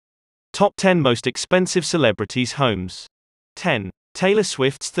Top 10 Most Expensive Celebrities' Homes. 10. Taylor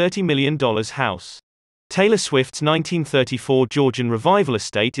Swift's $30 million house. Taylor Swift's 1934 Georgian revival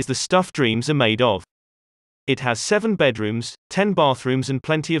estate is the stuff dreams are made of. It has 7 bedrooms, 10 bathrooms and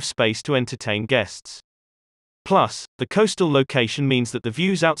plenty of space to entertain guests. Plus, the coastal location means that the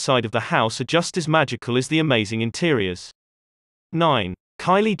views outside of the house are just as magical as the amazing interiors. 9.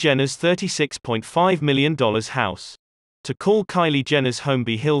 Kylie Jenner's $36.5 million house. To call Kylie Jenner's home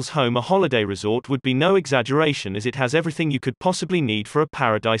Bee Hills home a holiday resort would be no exaggeration, as it has everything you could possibly need for a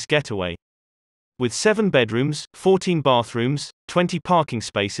paradise getaway. With 7 bedrooms, 14 bathrooms, 20 parking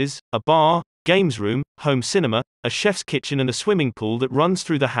spaces, a bar, games room, home cinema, a chef's kitchen and a swimming pool that runs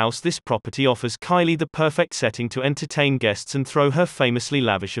through the house, this property offers Kylie the perfect setting to entertain guests and throw her famously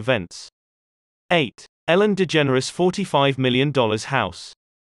lavish events. 8. Ellen DeGeneres' $45 million house.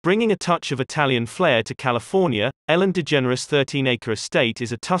 Bringing a touch of Italian flair to California, Ellen DeGeneres' 13-acre estate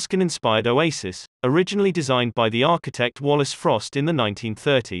is a Tuscan-inspired oasis, originally designed by the architect Wallace Frost in the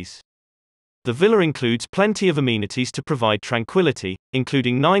 1930s. The villa includes plenty of amenities to provide tranquility,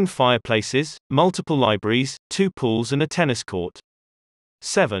 including 9 fireplaces, multiple libraries, 2 pools and a tennis court.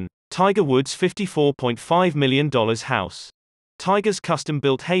 7. Tiger Woods' $54.5 million house. Tiger's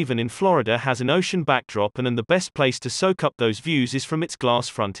custom-built haven in Florida has an ocean backdrop, and the best place to soak up those views is from its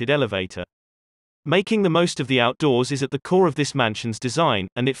glass-fronted elevator. Making the most of the outdoors is at the core of this mansion's design,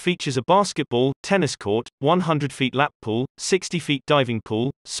 and it features a basketball, tennis court, 100-feet lap pool, 60-feet diving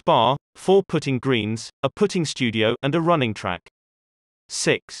pool, spa, 4 putting greens, a putting studio, and a running track.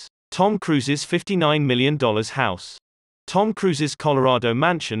 6. Tom Cruise's $59 million house. Tom Cruise's Colorado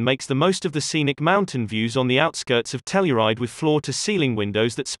mansion makes the most of the scenic mountain views on the outskirts of Telluride, with floor-to-ceiling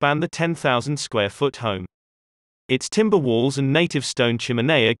windows that span the 10,000-square-foot home. Its timber walls and native stone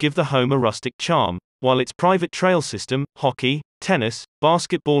chimenea give the home a rustic charm, while its private trail system, hockey, tennis,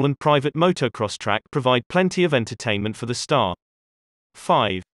 basketball and private motocross track provide plenty of entertainment for the star.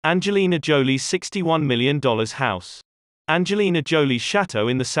 5. Angelina Jolie's $61 million house. Angelina Jolie's chateau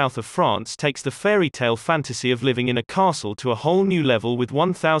in the south of France takes the fairy tale fantasy of living in a castle to a whole new level, with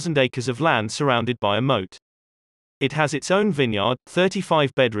 1,000 acres of land surrounded by a moat. It has its own vineyard,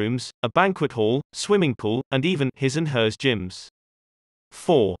 35 bedrooms, a banquet hall, swimming pool, and even his and hers gyms.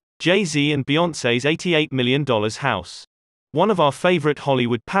 4. Jey-z and Beyonce's $88 million house. One of our favorite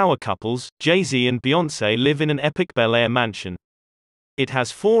Hollywood power couples, Jey-z and Beyonce, live in an epic Bel Air mansion. It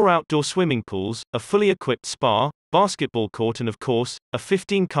has 4 outdoor swimming pools, a fully equipped spa, basketball court and of course, a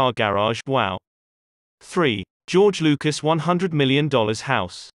 15-car garage. Wow. 3. George Lucas' $100 million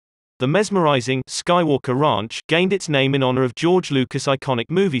house. The mesmerizing Skywalker Ranch gained its name in honor of George Lucas' iconic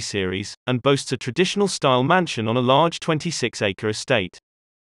movie series, and boasts a traditional-style mansion on a large 26-acre estate.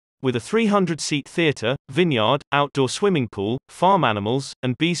 With a 300-seat theater, vineyard, outdoor swimming pool, farm animals,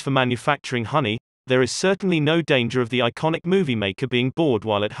 and bees for manufacturing honey, there is certainly no danger of the iconic movie maker being bored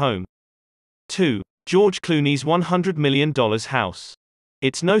while at home. 2. George Clooney's $100 million house.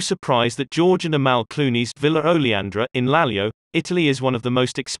 It's no surprise that George and Amal Clooney's Villa Oleandra in Lallio, Italy is one of the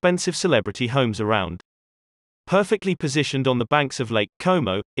most expensive celebrity homes around. Perfectly positioned on the banks of Lake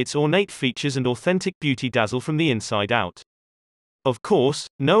Como, its ornate features and authentic beauty dazzle from the inside out. Of course,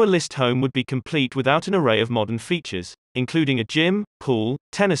 no A-list home would be complete without an array of modern features, including a gym, pool,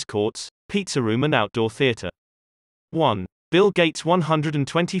 tennis courts, pizza room and outdoor theater. 1. Bill Gates'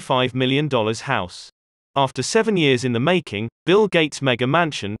 $125 million house. After 7 years in the making, Bill Gates' mega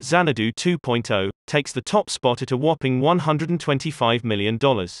mansion, Xanadu 2.0, takes the top spot at a whopping $125 million.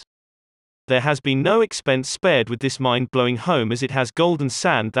 There has been no expense spared with this mind-blowing home, as it has golden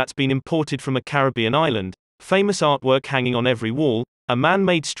sand that's been imported from a Caribbean island, famous artwork hanging on every wall, a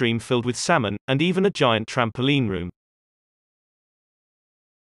man-made stream filled with salmon, and even a giant trampoline room.